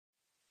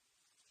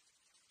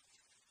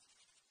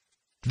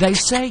They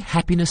say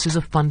happiness is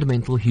a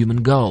fundamental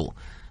human goal,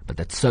 but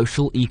that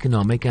social,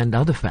 economic and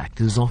other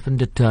factors often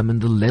determine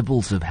the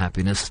levels of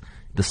happiness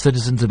the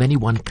citizens of any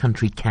one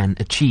country can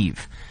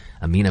achieve.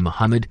 Amina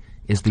Mohammed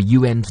is the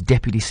UN's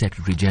Deputy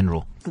Secretary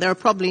General. There are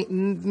probably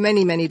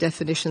many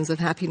definitions of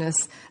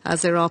happiness,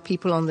 as there are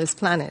people on this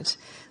planet.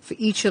 For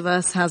each of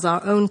us has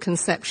our own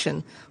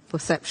perception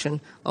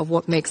of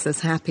what makes us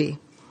happy.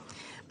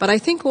 But I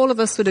think all of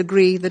us would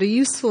agree that a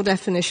useful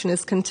definition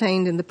is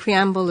contained in the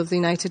preamble of the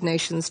United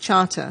Nations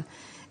Charter,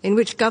 in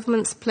which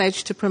governments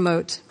pledge to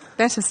promote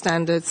better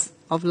standards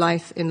of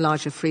life in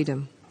larger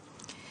freedom.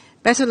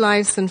 Better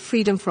lives and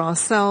freedom for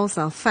ourselves,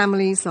 our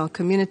families, our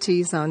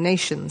communities, our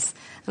nations.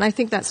 And I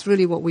think that's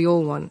really what we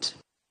all want.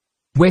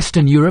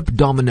 Western Europe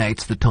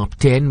dominates the top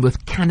 10,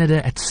 with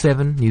Canada at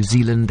 7, New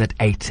Zealand at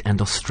 8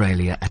 and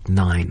Australia at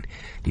 9.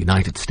 The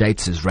United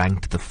States is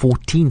ranked the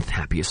 14th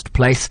happiest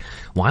place,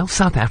 while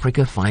South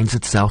Africa finds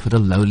itself at a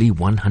lowly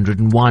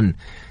 101.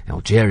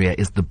 Algeria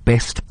is the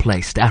best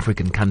placed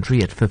African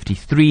country at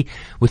 53,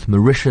 with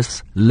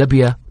Mauritius,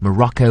 Libya,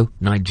 Morocco,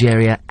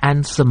 Nigeria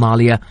and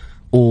Somalia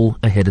all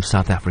ahead of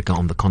South Africa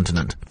on the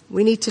continent.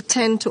 We need to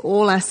tend to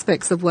all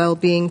aspects of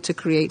well-being to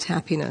create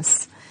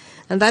happiness.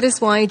 And that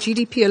is why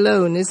GDP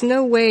alone is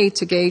no way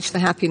to gauge the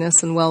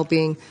happiness and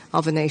well-being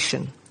of a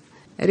nation.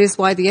 It is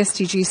why the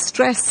SDGs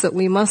stress that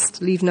we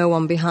must leave no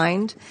one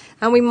behind,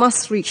 and we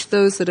must reach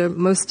those that are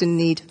most in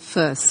need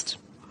first.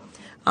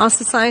 Our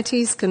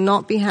societies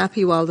cannot be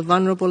happy while the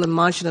vulnerable and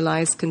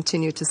marginalized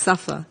continue to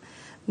suffer,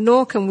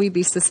 nor can we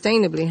be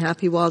sustainably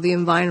happy while the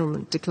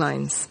environment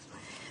declines.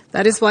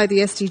 That is why the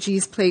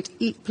SDGs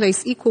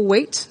place equal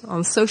weight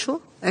on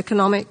social,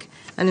 economic,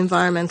 and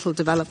environmental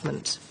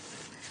development.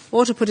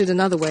 Or to put it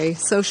another way,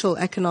 social,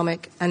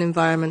 economic, and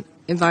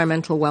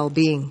environmental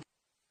well-being.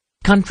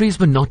 Countries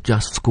were not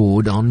just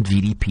scored on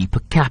GDP per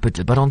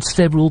capita, but on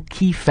several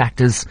key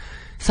factors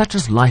such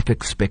as life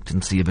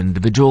expectancy of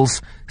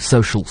individuals,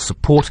 social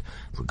support,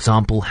 for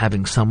example,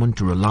 having someone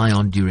to rely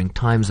on during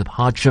times of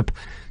hardship,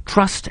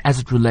 trust as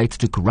it relates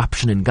to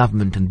corruption in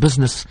government and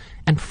business,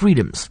 and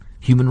freedoms,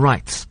 human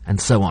rights, and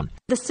so on.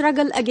 The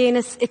struggle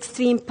against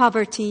extreme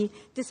poverty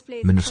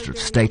displays... Minister of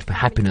State for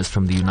Happiness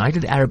from the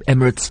United Arab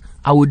Emirates,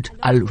 Aoud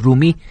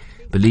Al-Rumi,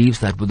 believes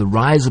that with the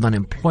rise of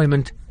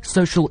unemployment,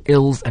 social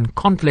ills and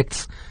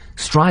conflicts,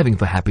 striving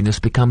for happiness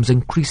becomes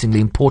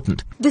increasingly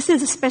important. This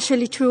is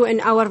especially true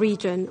in our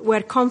region,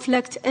 where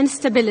conflict,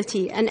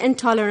 instability and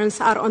intolerance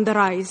are on the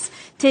rise,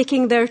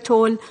 taking their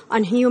toll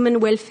on human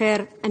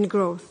welfare and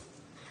growth.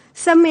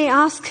 Some may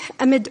ask,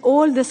 amid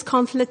all this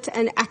conflict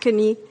and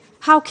agony,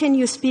 how can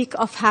you speak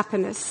of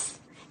happiness?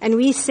 And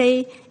we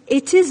say,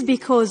 it is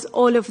because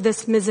all of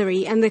this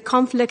misery and the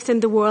conflict in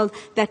the world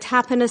that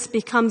happiness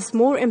becomes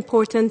more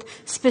important,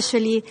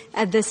 especially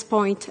at this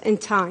point in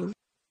time.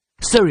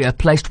 Syria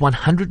placed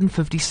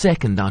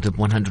 152nd out of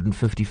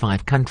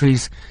 155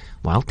 countries,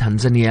 while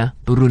Tanzania,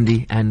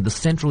 Burundi and the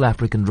Central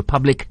African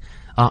Republic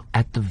are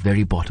at the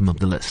very bottom of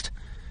the list.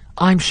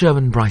 I'm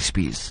Sherwin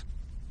Brycebees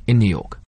in New York.